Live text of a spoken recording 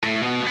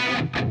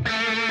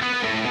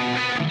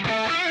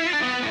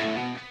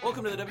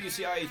Welcome to the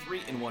WCIA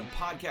 3-in-1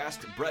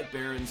 podcast. Brett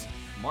Behrens,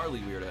 Marley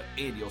Weirda,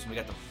 Andy Olson. We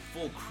got the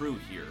full crew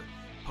here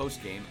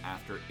post-game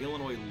after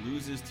Illinois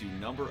loses to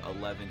number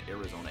 11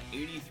 Arizona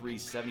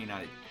 83-79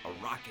 at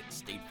a Rocket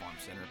State Farm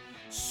Center.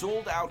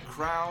 Sold out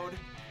crowd,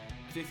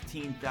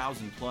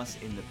 15,000 plus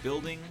in the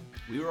building.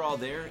 We were all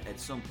there at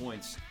some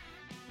points.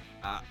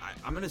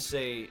 I'm going to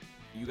say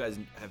you guys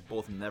have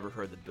both never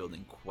heard the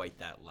building quite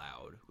that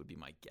loud, would be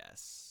my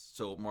guess.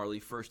 So, Marley,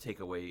 first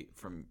takeaway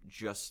from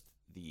just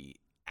the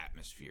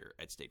atmosphere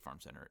at State Farm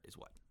Center is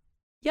what?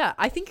 Yeah,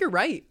 I think you're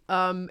right.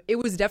 It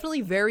was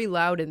definitely very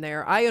loud in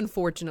there. I,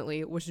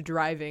 unfortunately, was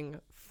driving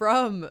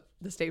from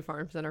the State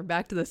Farm Center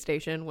back to the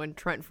station when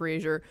Trent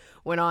Frazier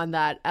went on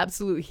that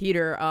absolute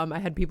heater. I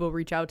had people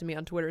reach out to me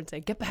on Twitter and say,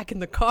 get back in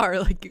the car.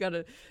 Like, you got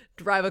to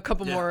drive a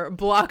couple more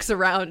blocks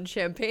around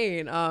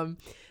Champaign.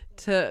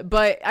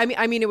 But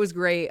I mean, it was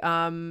great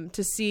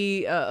to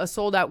see a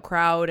sold out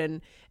crowd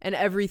and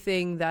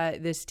everything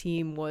that this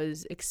team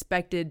was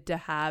expected to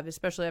have,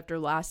 especially after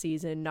last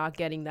season not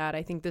getting that.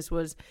 I think this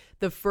was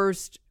the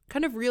first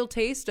kind of real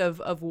taste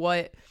of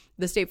what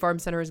the State Farm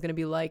Center is going to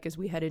be like as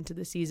we head into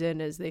the season,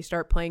 as they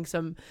start playing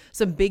some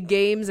big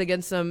games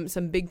against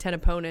some Big Ten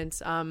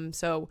opponents.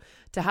 So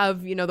to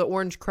have, the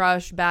Orange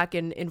Crush back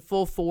in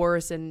full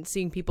force and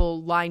seeing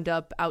people lined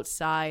up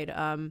outside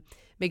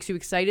makes you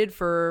excited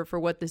for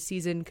what the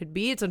season could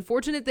be. It's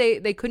unfortunate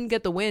they couldn't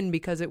get the win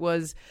because it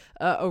was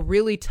a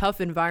really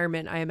tough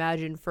environment, I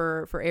imagine,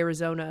 for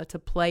Arizona to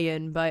play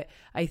in. But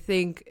I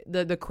think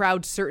the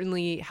crowd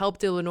certainly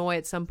helped Illinois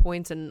at some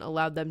points and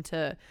allowed them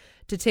to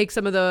take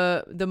some of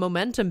the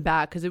momentum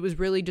back, because it was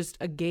really just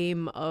a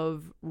game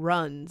of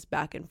runs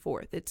back and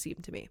forth, it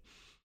seemed to me.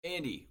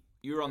 Andy,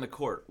 you were on the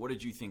court. What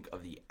did you think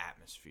of the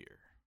atmosphere?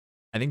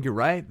 I think you're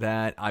right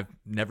that I've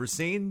never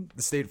seen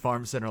the State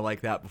Farm Center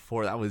like that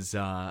before. That was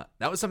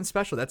something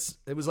special.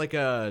 It was like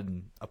a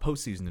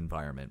postseason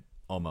environment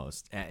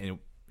almost, and it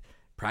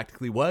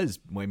practically was.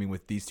 I mean,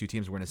 with these two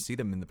teams, we're going to see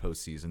them in the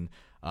postseason.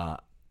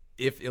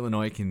 If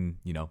Illinois can,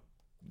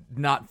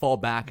 not fall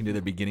back into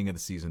their beginning of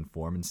the season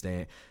form and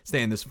stay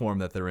in this form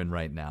that they're in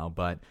right now,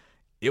 but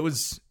it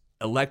was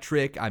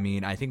electric. I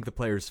mean, I think the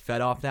players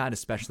fed off that,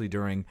 especially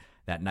during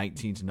that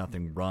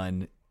 19-0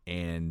 run,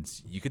 and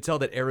you could tell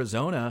that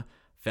Arizona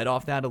fed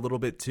off that a little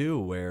bit too,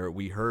 where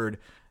we heard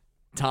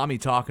Tommy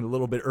talking a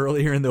little bit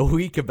earlier in the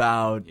week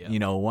about,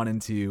 wanting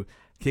to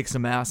kick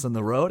some ass on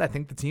the road. I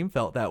think the team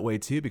felt that way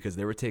too, because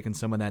they were taking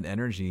some of that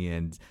energy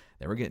and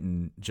they were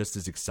getting just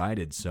as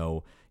excited.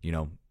 So,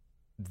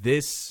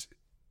 this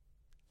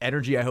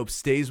energy, I hope,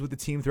 stays with the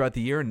team throughout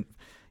the year. And,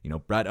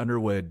 Brad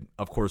Underwood,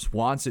 of course,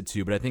 wants it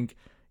to, but I think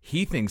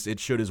he thinks it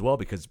should as well,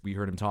 because we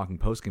heard him talking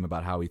postgame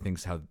about how he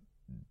thinks how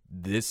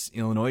this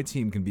Illinois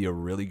team can be a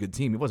really good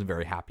team. He wasn't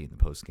very happy in the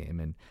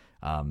postgame,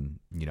 and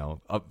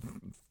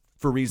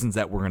for reasons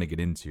that we're going to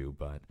get into.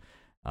 But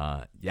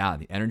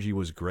the energy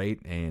was great,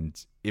 and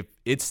if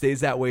it stays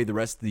that way the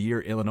rest of the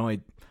year,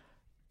 Illinois,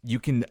 you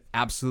can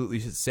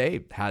absolutely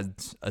say, had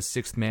a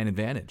sixth-man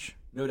advantage.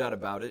 No doubt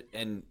about it,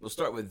 and we'll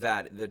start with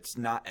that. That's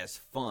not as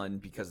fun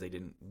because they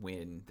didn't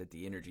win, that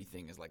the energy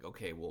thing is like,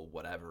 okay, well,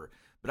 whatever.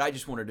 But I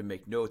just wanted to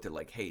make note that,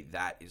 like, hey,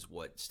 that is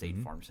what State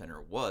Farm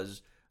Center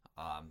was.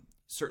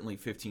 Certainly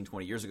 15,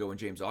 20 years ago when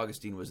James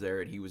Augustine was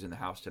there and he was in the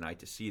house tonight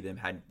to see them,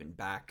 hadn't been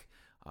back.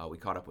 We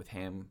caught up with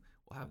him.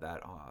 We'll have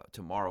that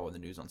tomorrow in the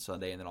news on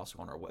Sunday and then also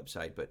on our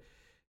website. But,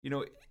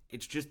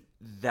 it's just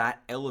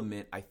that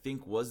element, I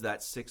think, was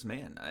that sixth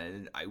man.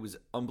 And it was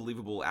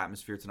unbelievable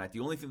atmosphere tonight. The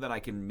only thing that I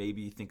can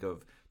maybe think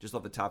of just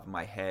off the top of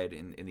my head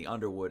in the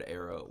Underwood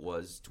era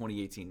was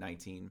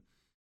 2018-19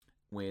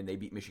 when they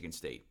beat Michigan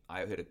State.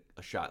 I hit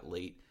a shot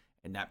late,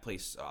 and that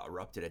place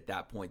erupted at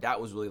that point.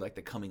 That was really like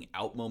the coming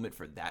out moment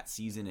for that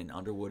season in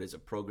Underwood as a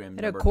program.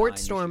 Had a court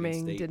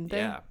storming, didn't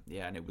they?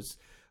 Yeah, and it was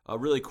a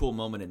really cool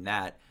moment in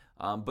that.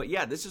 But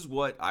yeah, this is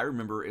what I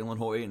remember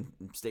Illinois and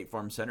State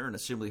Farm Center and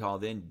Assembly Hall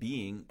then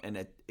being,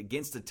 and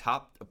against a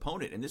top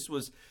opponent. And this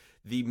was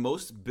the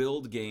most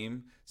billed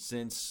game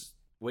since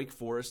Wake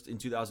Forest in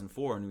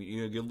 2004. And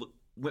you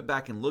went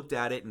back and looked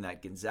at it in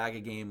that Gonzaga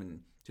game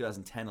in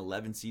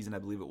 2010-11 season, I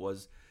believe it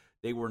was.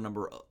 They were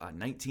number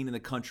 19 in the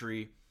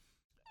country.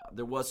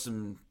 There was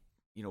some,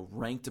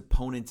 ranked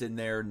opponents in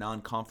there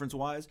non-conference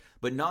wise,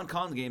 but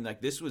non-con game,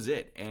 like, this was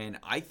it. And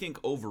I think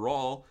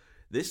overall,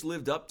 this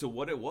lived up to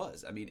what it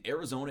was. I mean,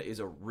 Arizona is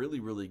a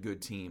really, really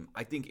good team.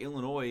 I think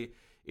Illinois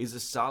is a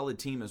solid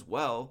team as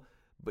well,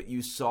 but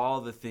you saw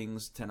the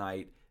things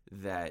tonight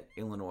that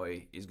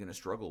Illinois is going to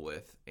struggle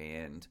with,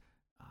 and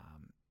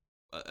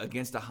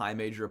against a high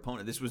major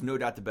opponent. This was no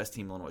doubt the best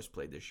team Illinois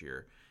played this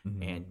year,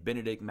 and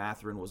Benedict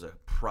Mathurin was a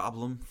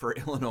problem for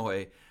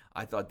Illinois.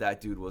 I thought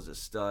that dude was a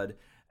stud,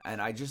 and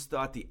I just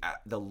thought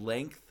the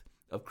length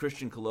of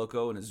Christian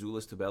Coloco and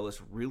Azuolas Tubelis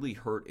really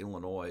hurt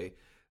Illinois.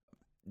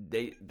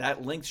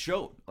 That length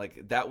showed.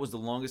 Like, that was the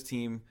longest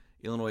team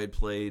Illinois had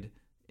played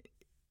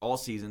all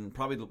season,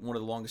 probably one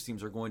of the longest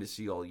teams they're going to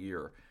see all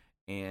year.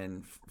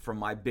 And from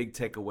my big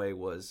takeaway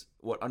was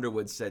what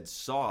Underwood said,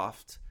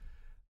 soft,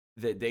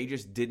 that they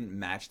just didn't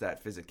match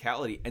that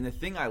physicality. And the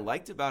thing I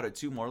liked about it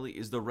too, Marley,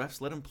 is the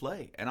refs let him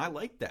play. And I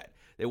liked that.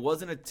 It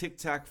wasn't a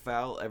tic-tac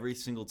foul every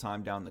single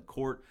time down the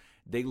court.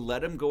 They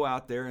let him go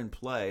out there and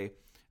play,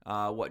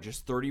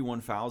 just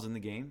 31 fouls in the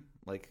game?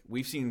 Like,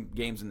 we've seen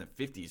games in the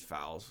 50s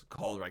fouls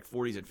called like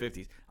 40s and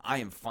 50s. I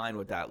am fine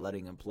with that,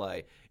 letting him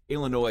play.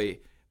 Illinois,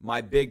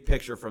 my big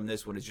picture from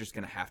this one is just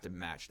going to have to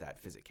match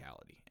that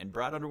physicality. And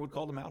Brad Underwood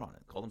called him out on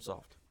it, called him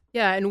soft.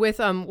 Yeah, and with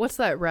what's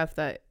that ref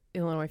that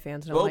Illinois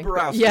fans don't Bo like?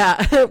 Borowski.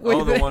 Yeah. The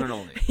one and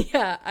only.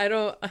 Yeah, I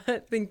don't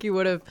think you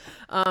would have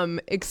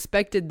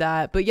expected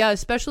that. But yeah,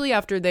 especially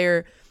after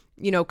they're,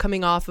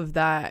 coming off of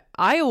that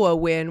Iowa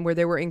win where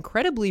they were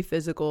incredibly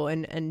physical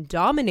and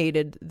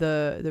dominated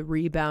the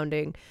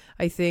rebounding.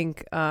 I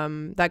think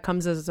that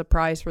comes as a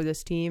surprise for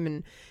this team.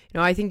 And,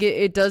 I think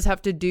it does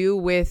have to do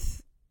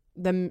with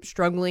them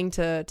struggling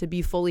to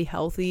be fully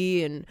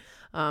healthy and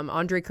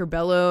Andre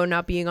Curbelo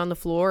not being on the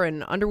floor.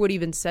 And Underwood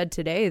even said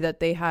today that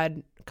they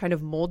had kind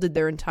of molded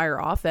their entire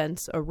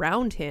offense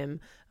around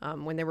him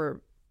when they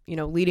were,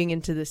 leading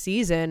into the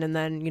season. And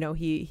then,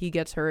 he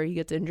gets hurt, he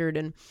gets injured,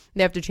 and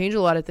they have to change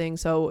a lot of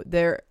things. So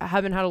they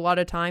haven't had a lot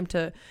of time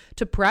to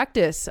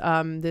practice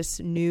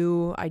this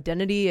new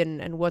identity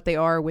and what they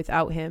are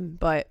without him.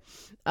 But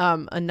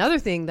another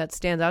thing that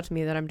stands out to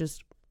me that I'm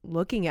just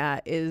looking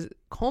at is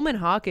Coleman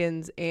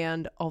Hawkins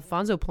and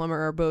Alfonso Plummer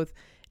are both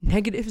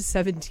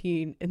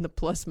 -17 in the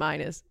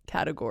plus-minus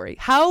category.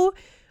 How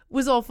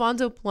was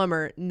Alfonso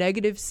Plummer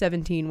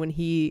 -17 when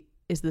he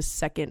is the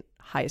second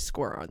highest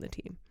scorer on the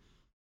team?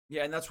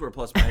 Yeah, and that's where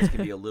plus-minus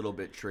can be a little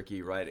bit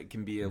tricky, right? It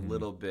can be a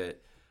little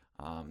bit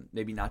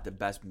maybe not the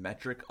best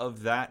metric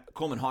of that.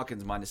 Coleman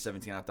Hawkins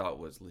 -17 I thought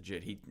was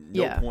legit.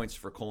 No points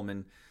for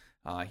Coleman.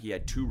 He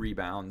had 2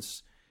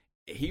 rebounds.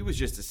 He was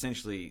just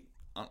essentially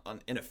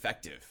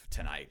ineffective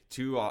tonight.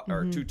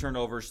 2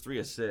 turnovers, 3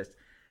 assists.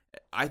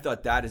 I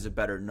thought that is a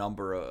better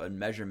number, a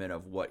measurement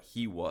of what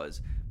he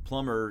was.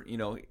 Plummer,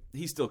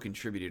 he still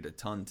contributed a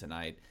ton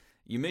tonight.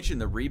 You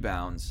mentioned the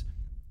rebounds.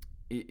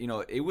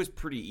 It was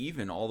pretty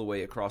even all the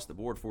way across the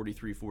board,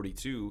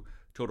 43-42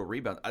 total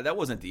rebounds. That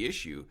wasn't the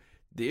issue.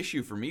 The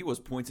issue for me was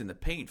points in the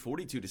paint,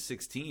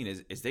 42-16,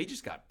 is they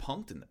just got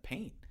punked in the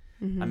paint.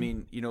 I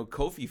mean,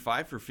 Kofi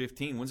 5 for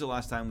 15. When's the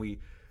last time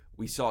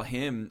we saw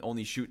him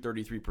only shoot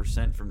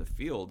 33% from the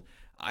field?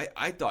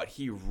 I thought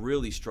he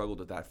really struggled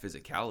with that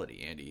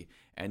physicality, Andy,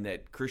 and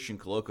that Christian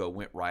Koloko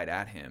went right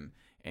at him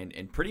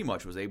and pretty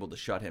much was able to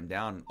shut him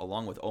down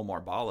along with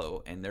Omar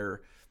Ballo. And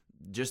they're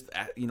just,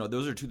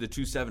 those are the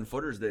two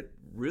 7-footers that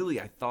really,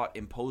 I thought,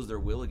 imposed their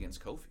will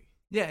against Kofi.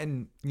 Yeah,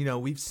 and,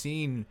 we've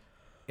seen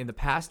in the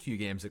past few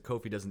games that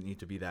Kofi doesn't need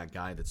to be that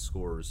guy that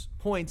scores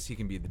points. He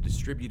can be the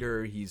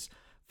distributor. He's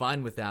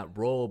fine with that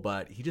role,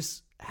 but he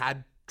just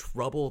had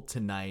trouble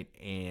tonight,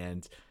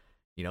 and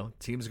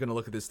teams are going to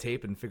look at this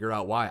tape and figure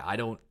out why. I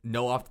don't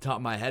know off the top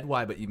of my head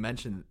why, but you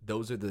mentioned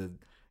those are the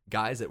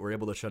guys that were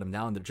able to shut him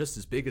down. They're just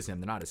as big as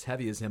him. They're not as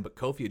heavy as him, but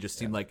Kofi just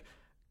seemed like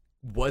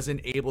wasn't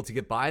able to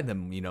get by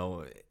them,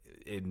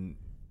 in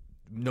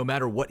no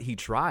matter what he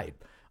tried.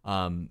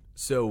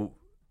 So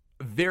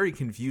very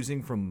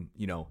confusing from,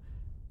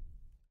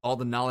 all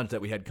the knowledge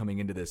that we had coming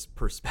into this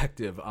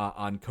perspective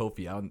on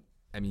Kofi.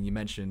 I mean, you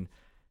mentioned,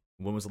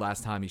 when was the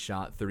last time he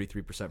shot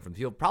 33% from the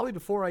field? Probably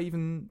before I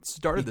even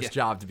started this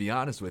job, to be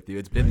honest with you.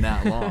 It's been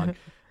that long.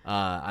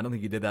 I don't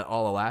think he did that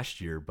all of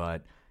last year.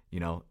 But,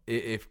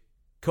 if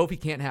Kofi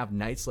can't have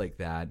nights like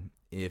that,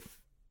 if,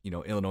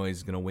 Illinois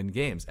is going to win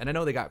games. And I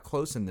know they got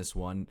close in this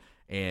one,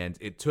 and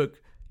it took,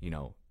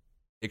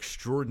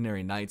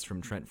 extraordinary nights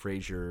from Trent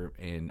Frazier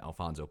and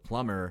Alfonso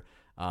Plummer.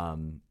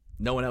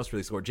 No one else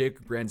really scored.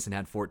 Jacob Grandison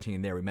had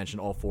 14 there. We mentioned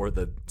all 4 of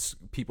the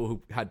people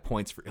who had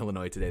points for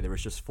Illinois today. There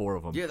was just 4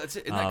 of them. Yeah, that's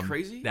it. Isn't that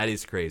crazy? That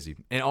is crazy.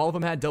 And all of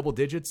them had double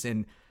digits,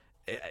 and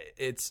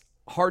it's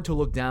hard to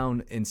look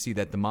down and see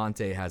that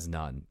DeMonte has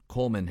none.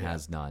 Coleman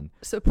has none.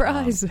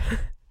 Surprise.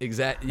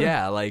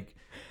 Yeah, like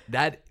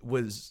that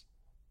was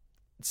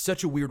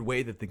such a weird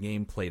way that the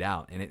game played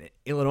out. And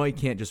Illinois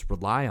can't just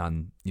rely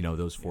on,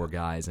 those 4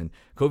 guys. And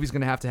Kofi's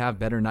going to have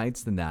better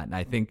nights than that. And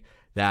I think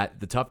that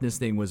the toughness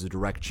thing was a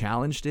direct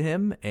challenge to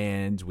him,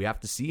 and we have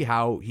to see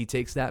how he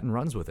takes that and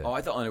runs with it. Oh,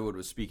 I thought Underwood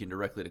was speaking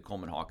directly to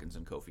Coleman Hawkins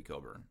and Kofi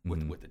Coburn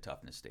with the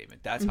toughness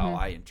statement. That's how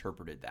I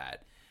interpreted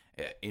that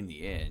in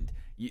the end.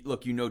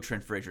 Look,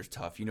 Trent Frazier's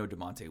tough.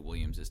 DeMonte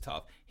Williams is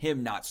tough.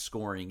 Him not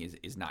scoring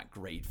is not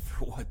great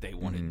for what they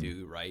want to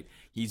do, right?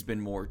 He's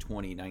been more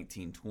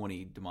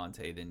 2019-20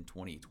 DeMonte than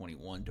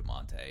 2021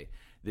 DeMonte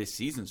this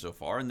season so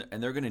far, and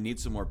they're going to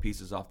need some more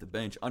pieces off the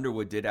bench.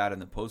 Underwood did add in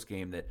the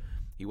postgame that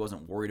he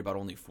wasn't worried about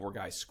only 4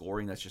 guys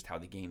scoring. That's just how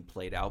the game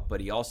played out. But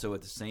he also,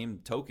 at the same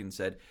token,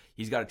 said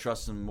he's got to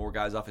trust some more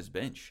guys off his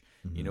bench.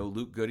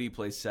 Luke Goody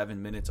plays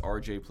 7 minutes.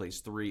 RJ plays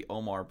 3.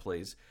 Omar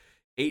plays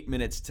 8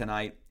 minutes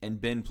tonight.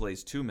 And Ben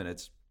plays 2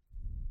 minutes.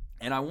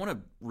 And I want to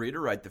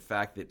reiterate the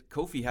fact that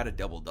Kofi had a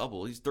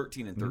double-double. He's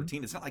 13 and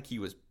 13. It's not like he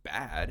was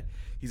bad.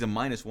 He's a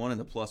 -1 in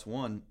the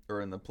 +1,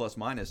 or in the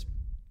plus-minus.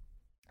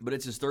 But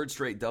it's his third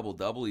straight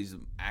double-double. He's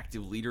an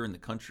active leader in the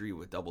country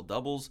with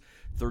double-doubles,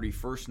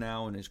 31st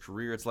now in his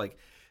career. It's like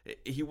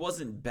he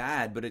wasn't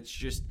bad, but it's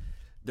just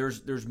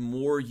there's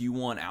more you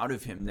want out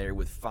of him there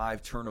with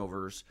 5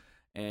 turnovers.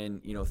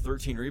 And,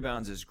 13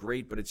 rebounds is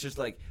great, but it's just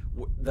like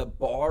the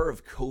bar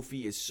of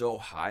Kofi is so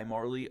high,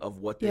 Marley, of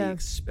what they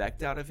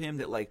expect out of him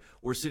that, like,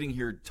 we're sitting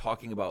here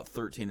talking about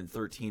 13 and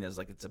 13 as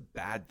like it's a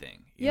bad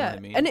thing. You know what I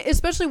mean? And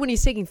especially when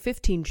he's taking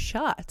 15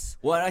 shots.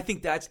 Well, and I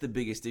think that's the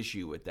biggest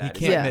issue with that.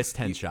 He can't miss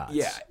 10 shots.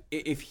 Yeah,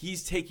 if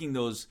he's taking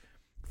those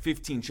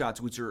 15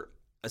 shots, which are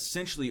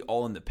essentially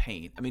all in the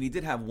paint. I mean, he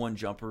did have one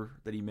jumper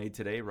that he made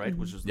today, right,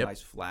 which was a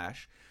nice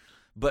flash.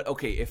 But,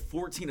 okay, if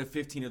 14 of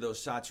 15 of those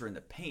shots are in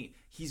the paint,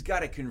 he's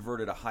got to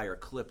convert at a higher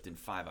clip than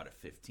 5 out of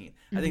 15.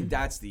 I think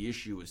that's the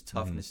issue is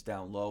toughness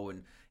down low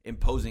and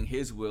imposing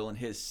his will and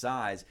his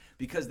size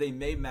because they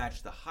may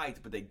match the height,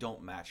 but they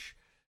don't match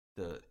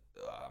the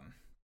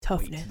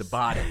toughness, weight, the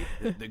body,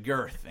 the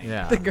girth thing.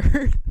 Yeah. the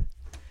girth.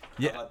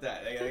 How about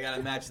that? They got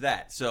to match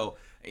that. So,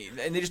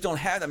 and they just don't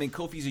have. I mean,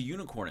 Kofi's a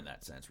unicorn in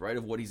that sense, right?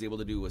 Of what he's able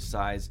to do with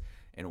size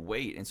and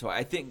weight. And so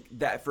I think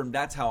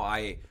that's how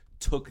I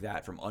took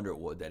that from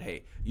Underwood, that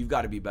hey, you've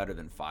got to be better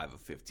than 5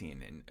 of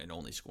 15 and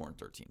only scoring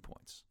 13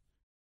 points.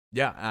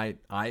 Yeah,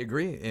 I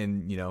agree.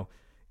 And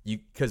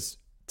because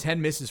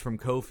 10 misses from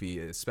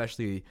Kofi,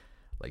 especially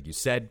like you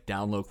said,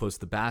 down low close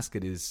to the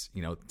basket, is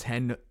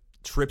 10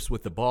 trips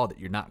with the ball that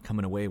you're not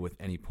coming away with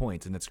any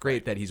points. And it's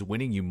great that he's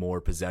winning you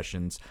more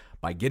possessions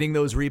by getting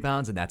those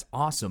rebounds, and that's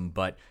awesome.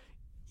 But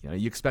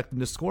you expect him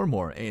to score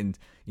more. And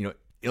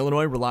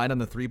Illinois relied on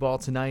the 3-ball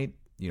tonight,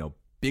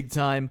 big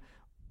time.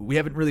 We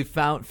haven't really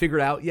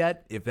figured out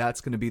yet if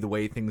that's going to be the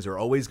way things are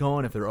always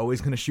going, if they're always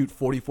going to shoot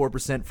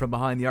 44% from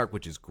behind the arc,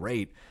 which is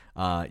great.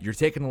 You're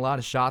taking a lot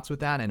of shots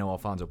with that. I know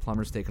Alfonso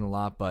Plummer's taking a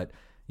lot, but,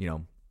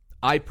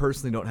 I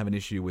personally don't have an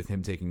issue with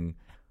him taking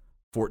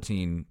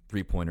 14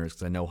 3-pointers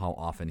because I know how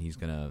often he's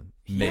going to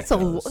make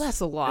those. That's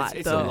a lot,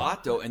 It's a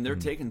lot, though, and they're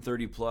taking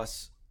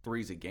 30-plus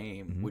threes a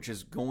game, which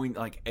is going,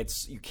 like,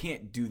 you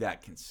can't do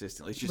that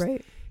consistently. It's just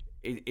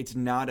it's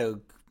not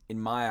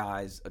in my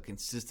eyes, a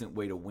consistent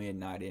way to win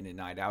night in and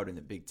night out in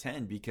the Big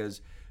Ten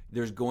because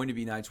there's going to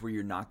be nights where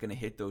you're not going to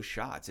hit those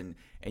shots. And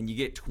you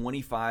get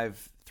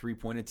 25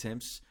 3-point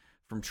attempts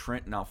from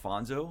Trent and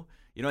Alfonso,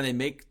 and they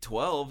make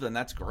 12, and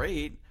that's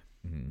great.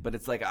 But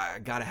it's like I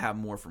got to have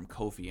more from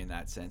Kofi in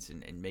that sense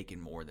and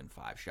making more than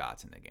 5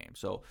 shots in the game.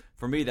 So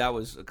for me, that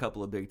was a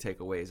couple of big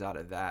takeaways out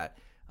of that.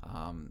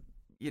 And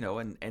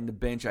the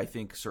bench, I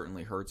think,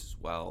 certainly hurts as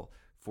well.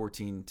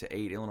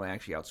 14-8. Illinois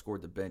actually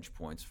outscored the bench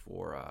points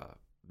for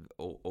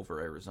over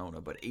Arizona,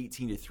 but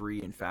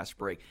 18-3 in fast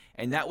break.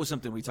 And that was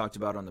something we talked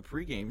about on the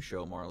pregame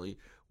show, Marley,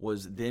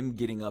 was them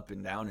getting up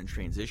and down in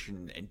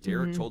transition. And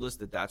Derek told us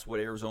that that's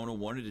what Arizona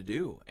wanted to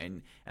do.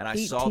 And I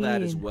saw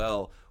that as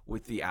well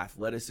with the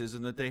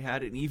athleticism that they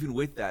had. And even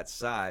with that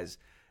size,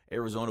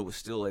 Arizona was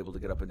still able to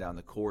get up and down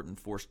the court and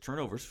force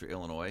turnovers for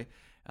Illinois.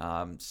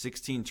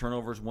 16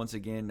 turnovers once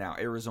again. Now,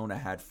 Arizona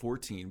had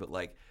 14, but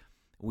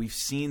we've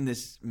seen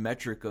this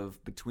metric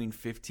of between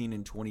 15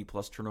 and 20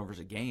 plus turnovers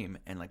a game,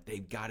 and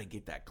they've got to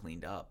get that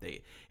cleaned up.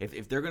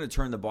 If they're going to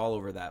turn the ball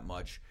over that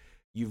much,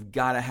 you've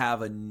got to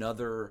have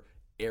another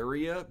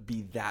area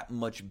be that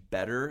much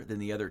better than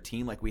the other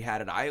team. Like we had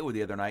at Iowa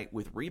the other night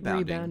with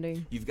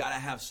rebounding. You've got to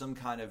have some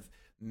kind of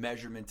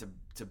measurement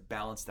to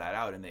balance that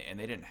out, and they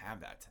didn't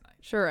have that tonight.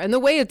 Sure, and the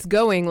way it's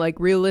going,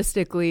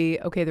 realistically,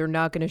 okay, they're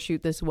not going to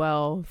shoot this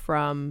well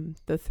from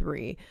the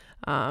 3.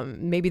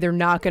 Maybe they're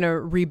not going to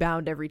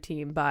rebound every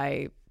team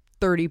by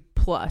 30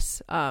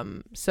 plus.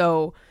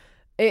 So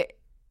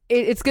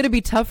it's going to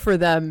be tough for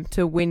them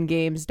to win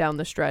games down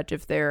the stretch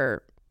if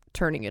they're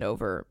turning it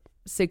over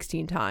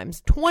 16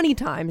 times, 20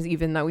 times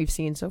even that we've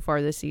seen so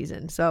far this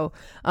season. So,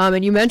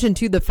 and you mentioned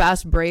too the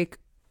fast break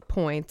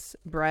points,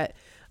 Brett.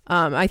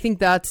 I think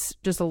that's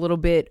just a little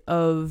bit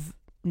of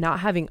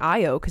not having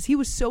Ayo because he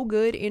was so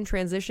good in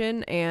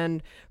transition,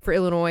 and for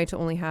Illinois to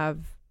only have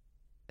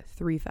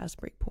 3 fast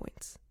break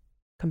points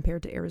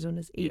compared to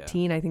Arizona's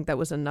 18. I think that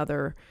was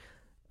another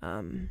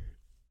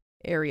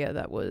area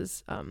that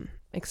was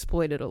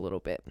exploited a little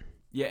bit.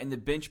 Yeah, and the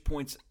bench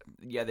points,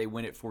 they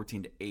win at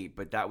 14-8,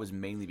 but that was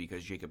mainly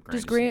because Jacob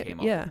Grandison came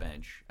off the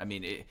bench. I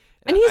mean,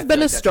 and he's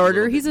been a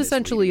starter. He's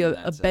essentially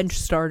a bench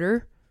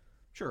starter.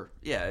 Sure.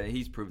 Yeah,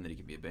 he's proven that he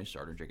can be a bench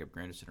starter. Jacob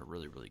Grandison, a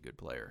really, really good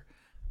player.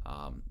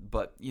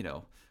 But,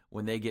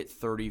 when they get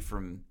 30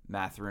 from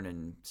Mathurin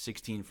and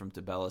 16 from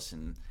Tabelis,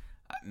 and,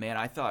 man,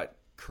 I thought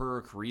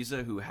Kerr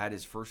Kariza, who had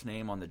his first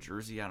name on the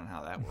jersey, I don't know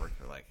how that worked.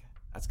 They're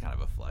that's kind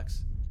of a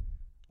flex.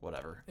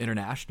 Whatever.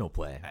 International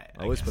play.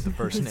 I always put the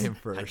first name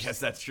first. I guess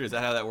that's true. Is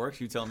that how that works?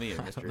 You tell me,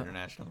 Mr.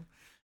 International.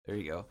 There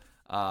you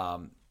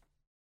go.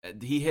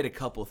 He hit a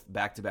couple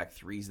back-to-back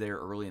threes there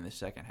early in the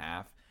second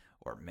half.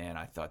 Or, man,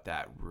 I thought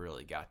that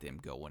really got them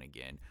going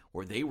again.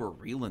 Or they were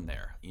reeling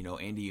there.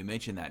 Andy, you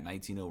mentioned that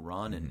 19-0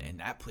 run, and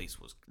that place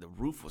the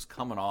roof was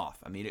coming off.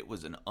 I mean, it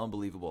was an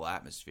unbelievable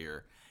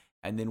atmosphere.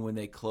 And then when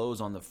they close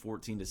on the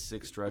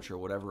 14-6 stretch or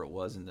whatever it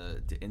was in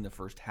the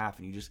first half,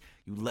 and you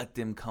let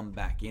them come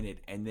back in it,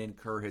 and then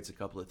Kerr hits a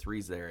couple of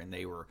threes there, and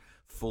they were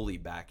fully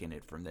back in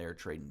it from there,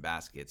 trading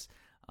baskets.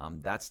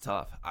 That's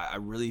tough. I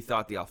really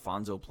thought the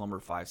Alfonso Plummer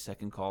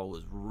 5-second call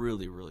was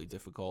really, really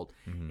difficult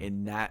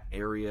in that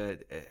area.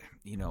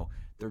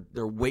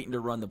 They're waiting to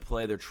run the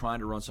play. They're trying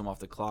to run some off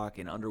the clock,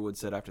 and Underwood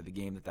said after the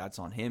game that that's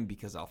on him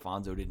because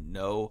Alfonso didn't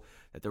know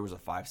that there was a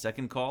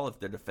 5-second call if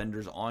the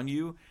defender's on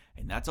you,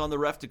 and that's on the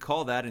ref to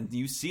call that, and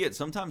you see it.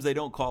 Sometimes they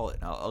don't call it.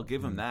 I'll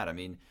give him that. I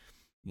mean,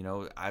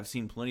 I've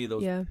seen plenty of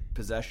those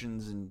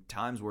possessions and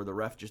times where the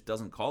ref just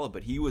doesn't call it,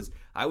 but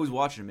I was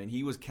watching him, and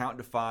he was counting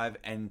to 5,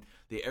 and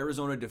the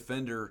Arizona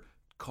defender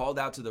called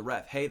out to the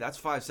ref, hey, that's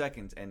 5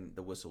 seconds, and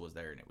the whistle was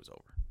there, and it was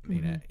over. I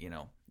mean,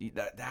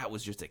 that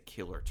was just a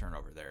killer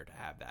turnover there to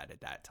have that at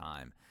that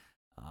time.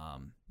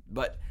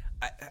 But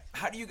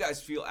how do you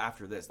guys feel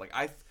after this? Like,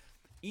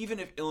 even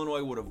if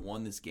Illinois would have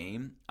won this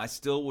game, I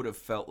still would have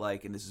felt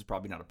like, and this is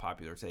probably not a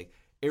popular take,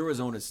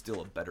 Arizona's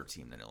still a better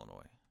team than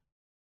Illinois.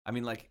 I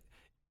mean, like,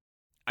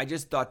 I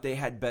just thought they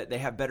have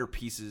better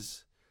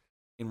pieces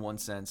in one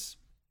sense.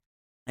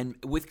 And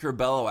with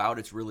Curbelo out,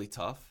 it's really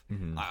tough.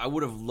 I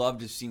would have loved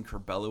to have seen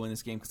Curbelo in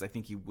this game because I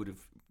think he would have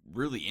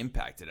really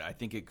impacted it. I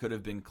think it could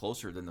have been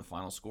closer than the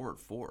final score at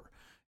 4,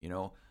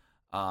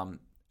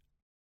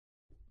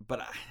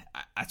 But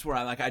that's where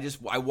I'm like,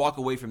 I walk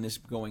away from this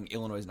going,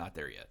 Illinois is not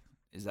there yet.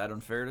 Is that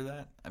unfair to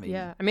that? I mean,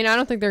 I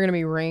don't think they're going to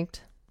be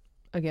ranked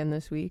again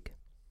this week.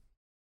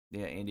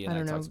 Yeah, Andy and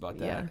I talked about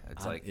that. Yeah.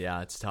 It's like,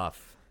 it's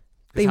tough.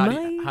 They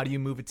how do you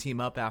move a team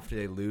up after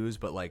they lose?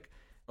 But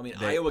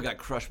Iowa got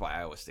crushed by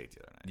Iowa State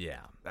the other night.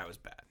 Yeah, that was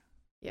bad.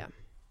 Yeah,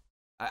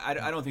 I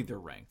don't think they're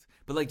ranked.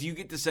 But like, do you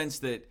get the sense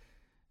that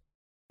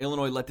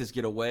Illinois let this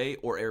get away,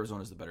 or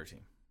Arizona's the better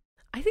team?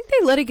 I think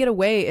they let it get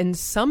away in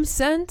some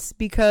sense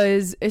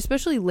because,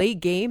 especially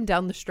late game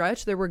down the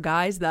stretch, there were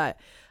guys that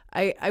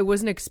I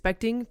wasn't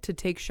expecting to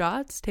take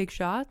shots.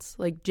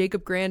 Like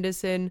Jacob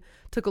Grandison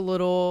took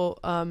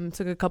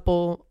a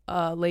couple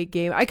late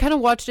game. I kind of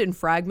watched it in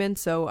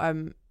fragments, so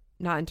I'm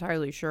not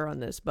entirely sure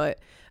on this, but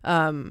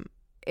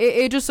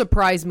it just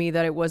surprised me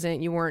that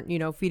you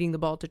weren't feeding the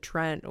ball to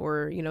Trent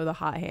or the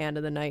hot hand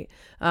of the night.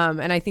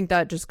 And I think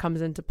that just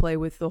comes into play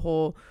with the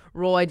whole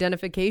role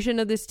identification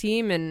of this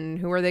team and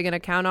who are they going to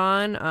count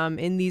on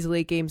in these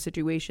late game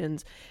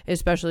situations,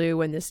 especially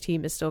when this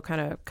team is still kind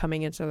of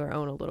coming into their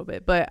own a little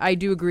bit. But I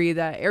do agree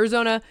that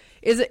Arizona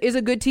is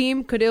a good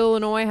team. Could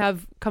Illinois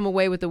have come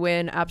away with the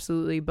win?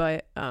 Absolutely.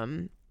 But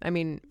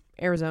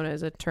Arizona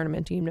is a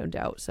tournament team, no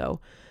doubt.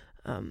 So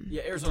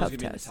Arizona's going to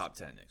be in the top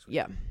 10 next week.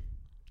 Yeah.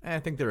 I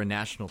think they're a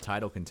national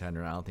title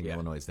contender. I don't think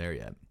Illinois is there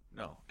yet.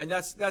 No, and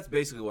that's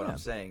basically what I'm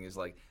saying is,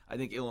 like, I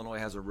think Illinois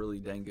has a really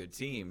dang good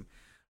team,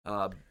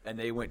 and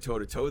they went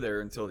toe-to-toe there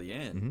until the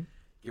end.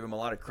 Give them a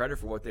lot of credit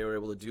for what they were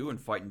able to do and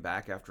fighting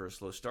back after a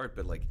slow start.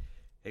 But, like,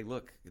 hey,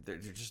 look, they're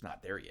just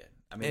not there yet.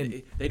 I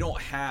mean, they don't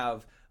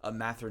have a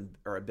Mathurin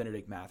or a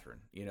Benedict Mathurin.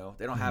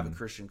 They don't have a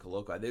Christian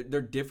Coloco.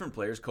 They're different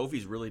players.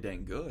 Kofi's really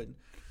dang good,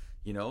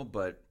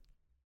 but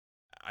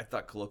I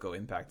thought Coloco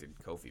impacted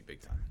Kofi big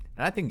time.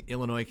 And I think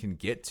Illinois can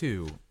get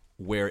to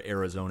where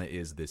Arizona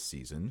is this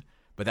season,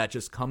 but that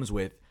just comes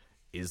with,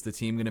 is the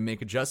team going to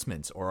make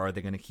adjustments, or are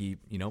they going to keep,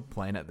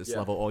 playing at this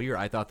level all year?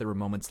 I thought there were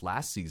moments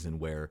last season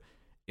where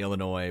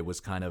Illinois was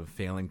kind of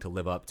failing to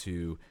live up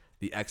to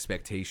the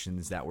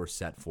expectations that were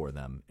set for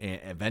them. And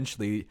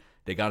eventually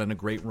they got on a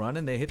great run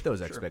and they hit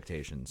those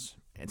expectations.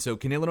 And so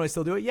can Illinois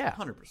still do it? Yeah.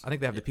 100%. I think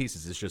they have the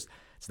pieces.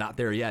 It's not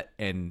there yet,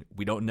 and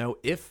we don't know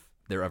if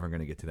they're ever going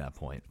to get to that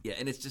point. Yeah,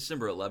 and it's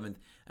December 11th,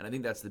 and I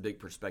think that's the big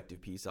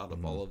perspective piece out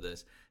of all of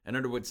this. And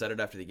Underwood said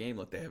it after the game,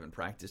 look, they haven't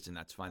practiced, and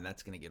that's fine.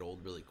 That's going to get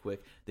old really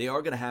quick. They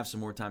are going to have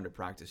some more time to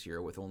practice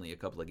here with only a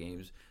couple of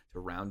games to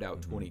round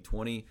out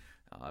 2020.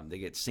 They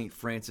get St.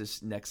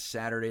 Francis next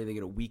Saturday. They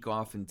get a week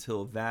off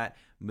until that.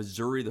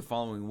 Missouri the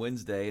following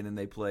Wednesday, and then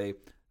they play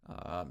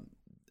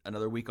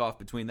another week off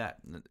between that.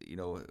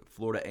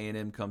 Florida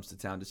A&M comes to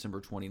town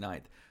December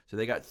 29th. So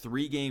they got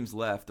 3 games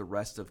left the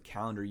rest of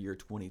calendar year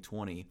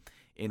 2020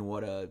 in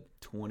what, a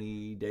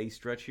 20-day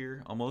stretch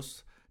here,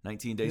 almost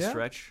 19-day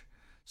stretch.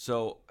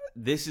 So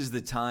this is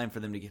the time for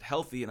them to get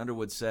healthy. And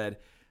Underwood said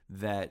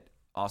that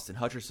Austin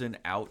Hutcherson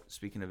out,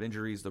 speaking of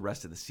injuries, the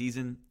rest of the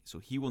season. So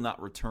he will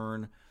not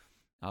return.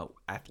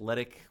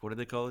 Athletic, what do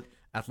they call it?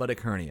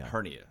 Athletic hernia.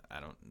 Hernia. I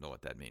don't know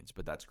what that means,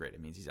 but that's great.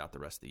 It means he's out the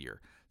rest of the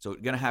year. So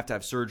going to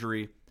have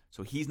surgery.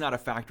 So he's not a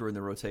factor in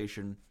the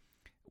rotation.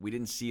 We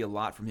didn't see a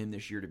lot from him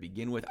this year to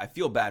begin with. I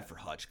feel bad for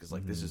Hutch because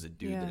this is a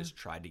dude that has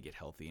tried to get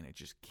healthy and it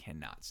just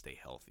cannot stay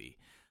healthy.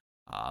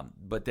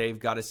 But they've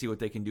got to see what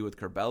they can do with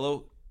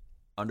Curbelo.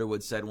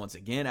 Underwood said once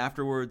again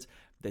afterwards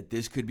that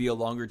this could be a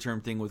longer-term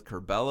thing with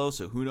Curbelo,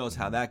 so who knows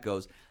how that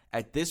goes.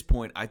 At this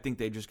point, I think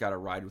they just got to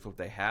ride with what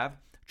they have,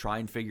 try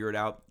and figure it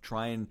out,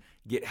 try and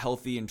get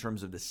healthy in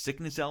terms of the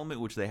sickness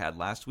element, which they had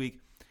last week.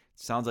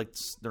 Sounds like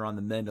they're on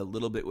the mend a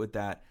little bit with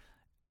that.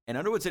 And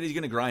Underwood said he's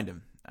going to grind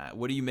him.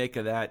 What do you make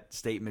of that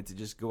statement to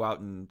just go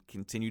out and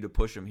continue to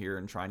push him here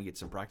and trying to get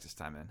some practice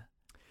time in?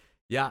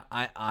 Yeah,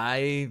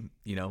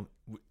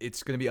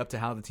 it's going to be up to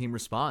how the team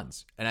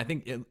responds, and I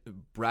think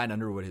Brad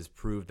Underwood has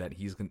proved that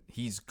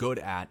he's good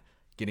at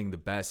getting the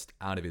best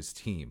out of his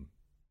team.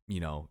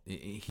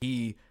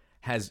 He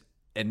has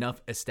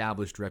enough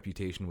established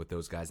reputation with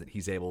those guys that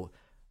he's able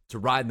to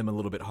ride them a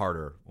little bit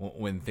harder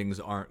when things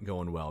aren't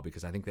going well,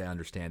 because I think they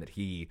understand that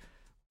he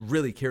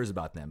really cares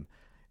about them.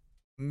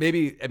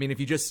 Maybe, if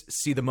you just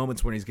see the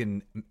moments when he's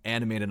getting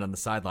animated on the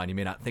sideline, you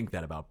may not think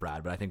that about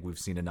Brad, but I think we've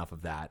seen enough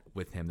of that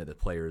with him that the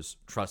players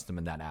trust him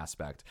in that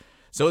aspect.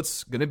 So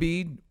it's going to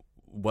be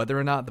whether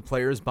or not the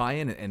players buy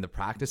in, and the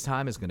practice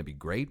time is going to be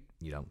great.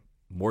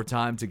 More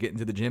time to get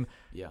into the gym.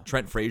 Yeah.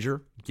 Trent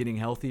Frazier getting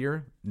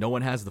healthier. No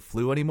one has the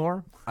flu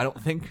anymore, I don't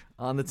think,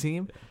 on the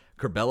team.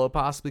 Curbelo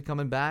possibly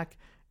coming back.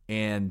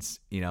 And,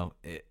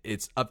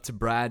 it's up to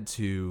Brad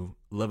to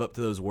live up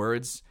to those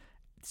words,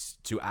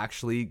 to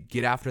actually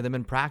get after them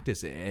in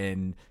practice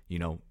and,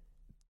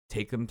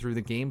 take them through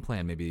the game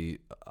plan maybe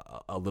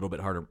a little bit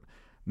harder.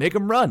 Make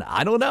them run.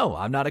 I don't know.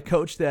 I'm not a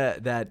coach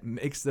that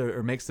makes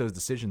those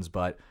decisions,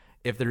 but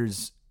if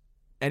there's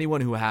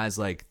anyone who has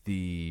like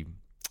the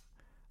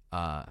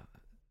I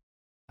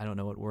don't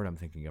know what word I'm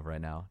thinking of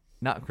right now.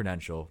 Not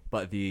credential,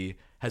 but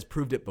has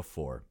proved it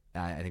before.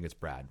 I think it's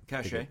Brad.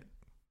 Cachet?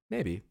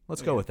 Maybe.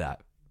 Let's go with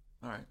that.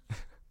 All right.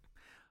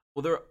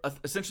 Well, they're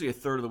essentially a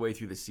third of the way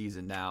through the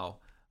season now.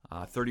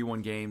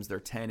 31 games.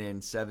 They're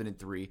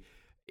 10-7-3.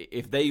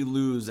 If they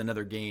lose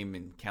another game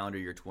in calendar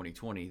year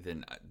 2020,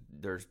 then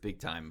there's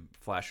big-time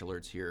flash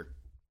alerts here,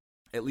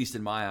 at least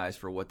in my eyes,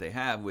 for what they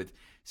have with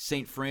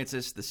St.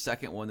 Francis, the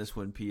second one, this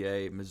one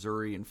PA,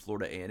 Missouri, and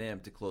Florida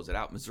A&M to close it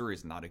out. Missouri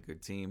is not a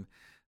good team.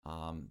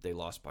 They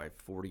lost by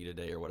 40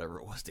 today or whatever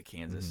it was to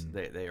Kansas.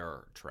 They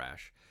are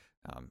trash.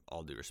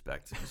 All due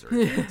respect to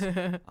Missouri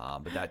fans.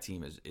 But that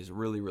team is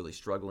really, really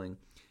struggling.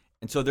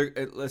 And so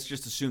let's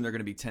just assume they're going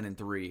to be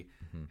 10-3.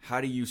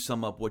 How do you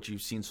sum up what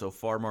you've seen so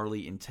far,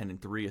 Marley, in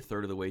 10-3, a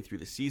third of the way through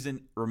the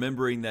season,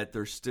 remembering that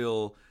they're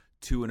still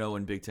 2-0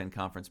 in Big Ten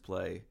Conference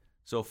play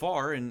so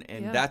far, and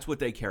that's what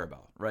they care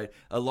about, right?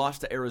 A loss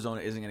to Arizona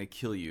isn't going to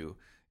kill you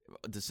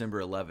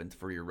December 11th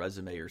for your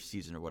resume or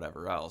season or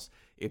whatever else.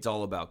 It's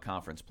all about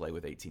conference play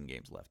with 18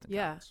 games left in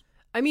conference.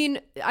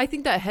 I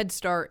think that head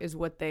start is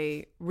what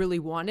they really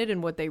wanted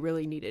and what they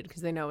really needed,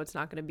 because they know it's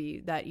not going to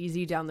be that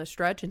easy down the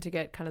stretch, and to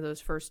get kind of those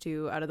first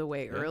two out of the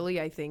way early,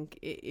 I think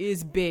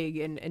is big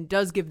and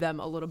does give them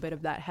a little bit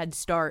of that head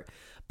start.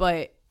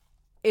 But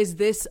is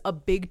this a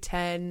Big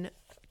Ten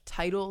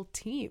title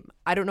team?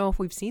 I don't know if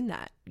we've seen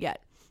that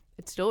yet.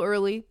 It's still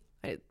early.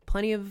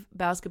 Plenty of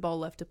basketball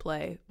left to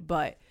play,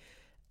 but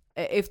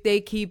if they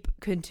keep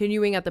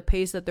continuing at the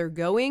pace that they're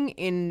going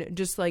in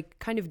just like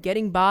kind of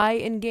getting by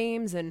in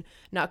games and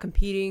not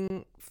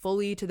competing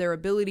fully to their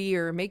ability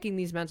or making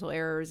these mental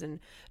errors and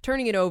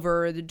turning it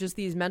over, just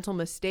these mental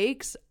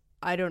mistakes,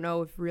 I don't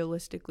know if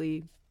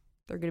realistically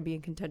they're going to be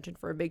in contention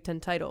for a Big Ten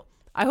title.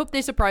 I hope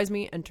they surprise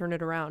me and turn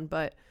it around,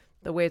 but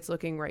the way it's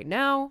looking right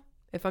now,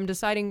 if I'm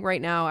deciding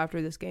right now after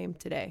this game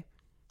today,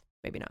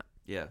 maybe not.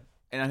 Yeah,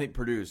 and I think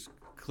Purdue's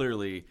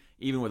clearly,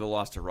 even with a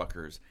loss to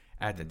Rutgers,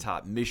 at the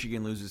top.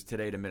 Michigan loses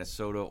today to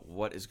Minnesota.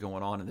 What is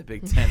going on in the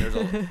Big Ten?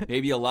 There's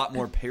maybe a lot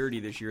more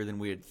parity this year than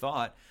we had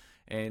thought.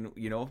 And,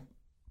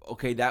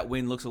 okay, that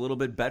win looks a little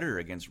bit better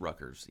against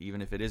Rutgers,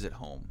 even if it is at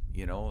home.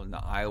 And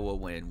the Iowa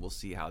win, we'll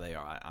see how they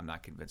are. I'm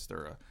not convinced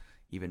they're a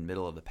even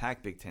middle of the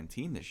pack Big Ten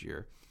team this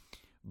year.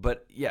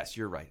 But, yes,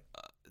 you're right.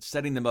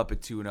 Setting them up at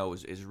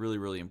 2-0 is really,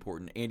 really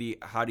important. Andy,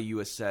 how do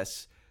you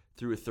assess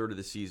through a third of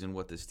the season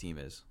what this team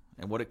is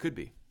and what it could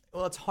be?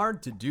 Well, it's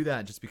hard to do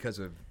that just because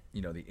of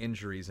the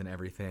injuries and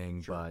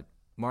everything. Sure. But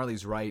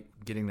Marley's right.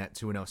 Getting that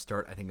 2-0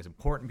 start, I think, is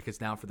important,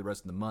 because now for the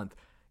rest of the month,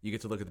 you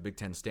get to look at the Big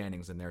Ten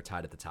standings, and they're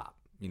tied at the top,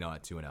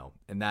 at 2-0.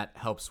 And that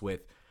helps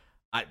with,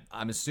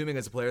 I'm assuming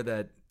as a player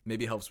that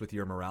maybe helps with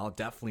your morale. It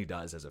definitely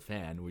does as a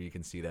fan, where you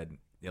can see that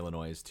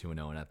Illinois is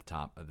 2-0 and at the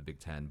top of the Big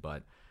Ten.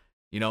 But,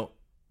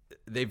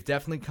 they've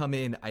definitely come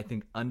in, I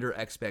think, under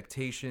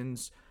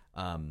expectations.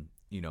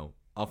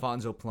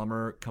 Alfonso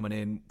Plummer coming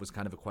in was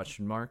kind of a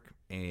question mark,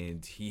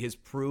 and he has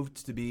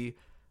proved to be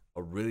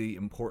a really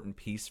important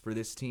piece for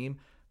this team.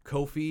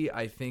 Kofi,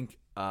 I think,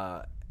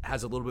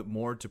 has a little bit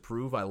more to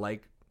prove. I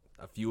like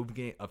a few of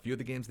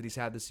the games that he's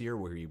had this year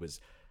where he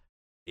was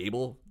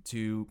able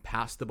to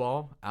pass the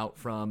ball out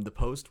from the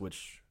post,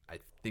 which I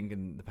think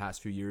in the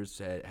past few years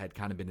had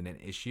kind of been an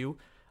issue.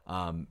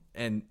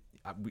 And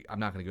I'm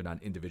not going to go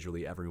down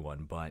individually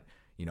everyone, but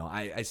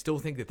I still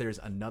think that there's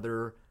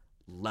another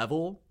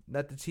level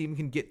that the team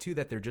can get to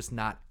that they're just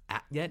not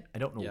at yet. I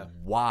don't know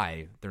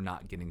why they're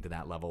not getting to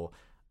that level.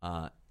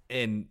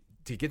 And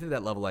to get to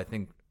that level, I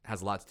think,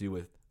 has a lot to do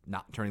with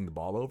not turning the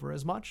ball over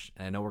as much.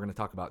 And I know we're going to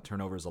talk about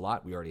turnovers a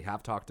lot. We already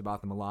have talked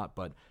about them a lot,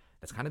 but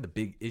that's kind of the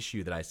big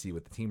issue that I see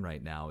with the team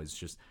right now, is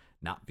just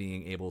not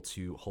being able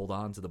to hold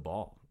on to the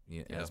ball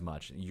as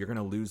much. You're going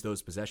to lose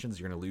those possessions.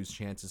 You're going to lose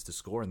chances to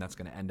score, and that's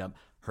going to end up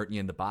hurting you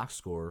in the box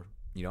score,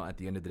 at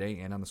the end of the day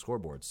and on the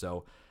scoreboard.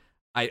 So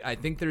I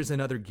think there's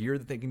another gear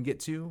that they can get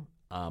to.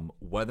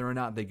 Whether or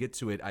not they get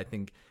to it, I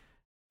think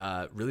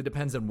really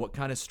depends on what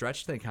kind of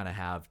stretch they kind of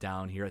have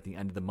down here at the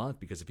end of the month,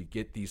 because if you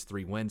get these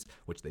 3 wins,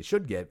 which they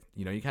should get,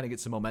 you kind of get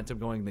some momentum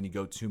going. Then you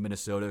go to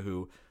Minnesota,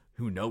 who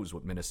knows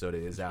what Minnesota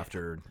is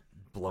after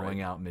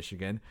blowing out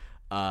Michigan,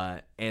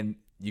 and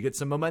you get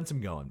some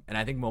momentum going. And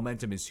I think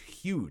momentum is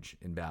huge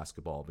in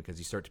basketball because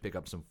you start to pick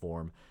up some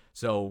form.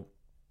 So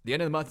the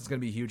end of the month is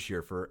going to be huge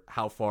here for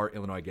how far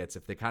Illinois gets.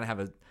 If they kind of have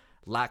a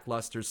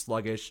lackluster,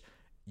 sluggish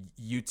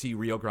UT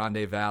Rio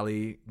Grande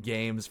Valley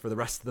games for the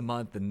rest of the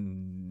month,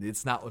 and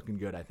it's not looking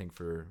good, I think,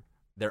 for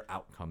their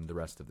outcome the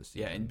rest of the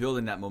season. Yeah, and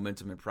building that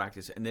momentum in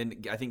practice, and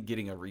then I think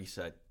getting a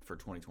reset for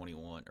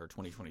 2021 or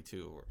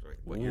 2022, or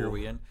what year are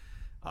we in?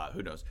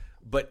 Who knows?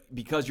 But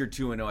because you're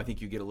 2-0, I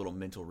think you get a little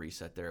mental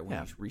reset there when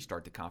you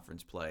restart the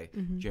conference play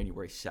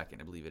January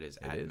 2nd, I believe it is,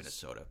 at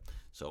Minnesota.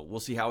 So we'll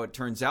see how it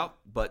turns out.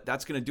 But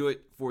that's going to do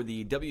it for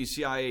the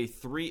WCIA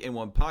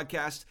 3-in-1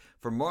 podcast.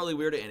 For Marley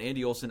Weirda and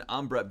Andy Olson,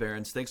 I'm Brett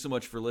Behrens. Thanks so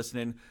much for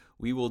listening.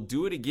 We will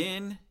do it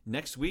again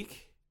next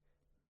week.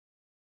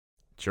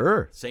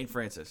 Sure. St.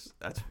 Francis.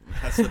 That's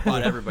the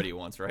pod everybody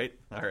wants, right?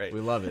 All right.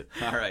 We love it.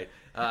 All right.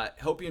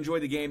 Hope you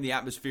enjoyed the game, the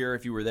atmosphere,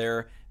 if you were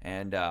there.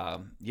 And,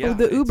 the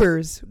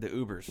Ubers. The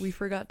Ubers. We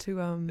forgot to...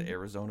 The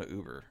Arizona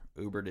Uber.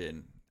 Ubered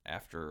in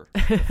after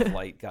the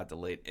flight got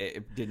delayed.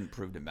 It didn't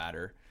prove to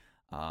matter.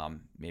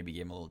 Maybe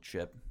gave him a little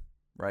chip,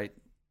 right?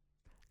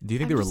 Do you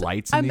think there were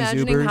lights in these Ubers?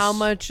 Imagining how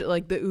much the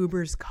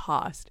Ubers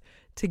cost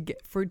to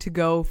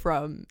go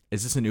from.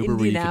 Is this an Uber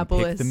where you can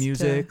pick the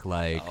music? Oh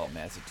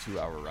man, it's a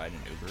 2-hour ride in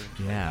Uber.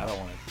 Yeah, I don't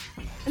want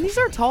to. And these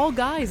are tall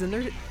guys,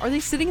 and are they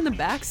sitting in the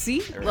back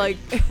seat? Right.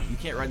 You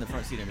can't ride in the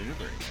front seat of an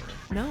Uber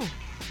anymore. No.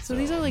 So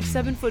these are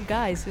 7-foot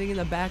guys sitting in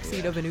the back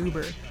seat of an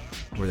Uber.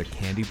 Were there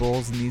candy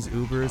bowls in these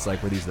Ubers?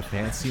 Were these the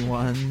fancy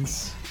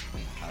ones?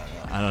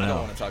 I don't know. I don't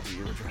want to talk to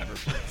your Uber driver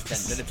for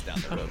 10 minutes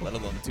down the road, let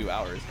alone 2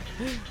 hours.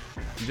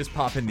 You just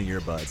pop in the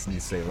earbuds and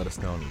you say, "Let us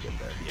know when we get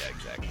there." Yeah,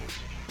 exactly.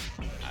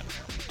 I don't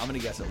know. I'm going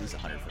to guess at least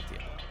 150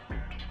 of them.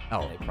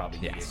 Oh, and they probably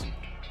needed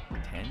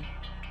 10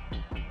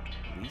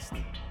 at least.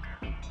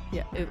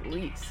 Yeah, at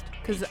least.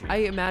 Because I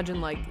imagine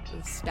the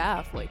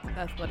staff, the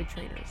athletic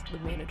trainers, the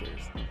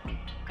managers,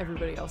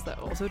 everybody else that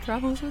also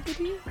travels with the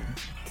team.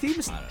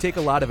 Teams take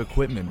a lot of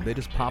equipment. They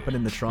just pop it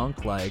in the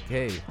trunk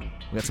hey,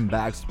 we got some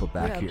bags to put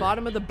back here.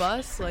 Bottom of the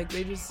bus,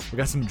 they just... We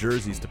got some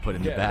jerseys to put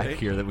in the back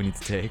here that we need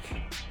to take.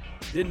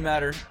 Didn't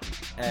matter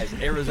as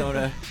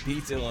Arizona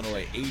beats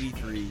Illinois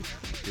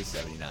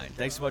 83-79.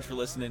 Thanks so much for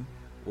listening.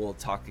 We'll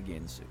talk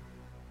again soon.